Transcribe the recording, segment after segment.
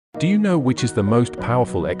Do you know which is the most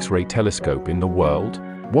powerful X-ray telescope in the world?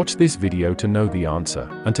 Watch this video to know the answer,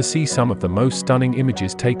 and to see some of the most stunning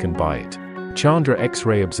images taken by it. Chandra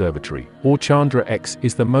X-ray Observatory, or Chandra X,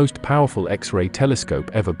 is the most powerful X-ray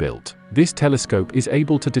telescope ever built. This telescope is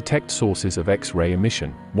able to detect sources of X-ray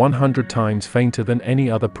emission, 100 times fainter than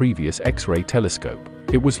any other previous X-ray telescope.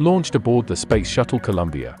 It was launched aboard the Space Shuttle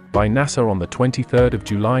Columbia by NASA on the 23rd of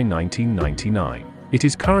July 1999. It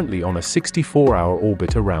is currently on a 64-hour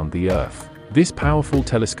orbit around the Earth. This powerful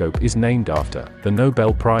telescope is named after the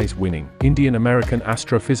Nobel Prize-winning Indian-American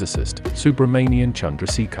astrophysicist Subramanian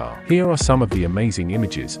Chandrasekhar. Here are some of the amazing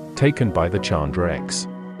images taken by the Chandra X.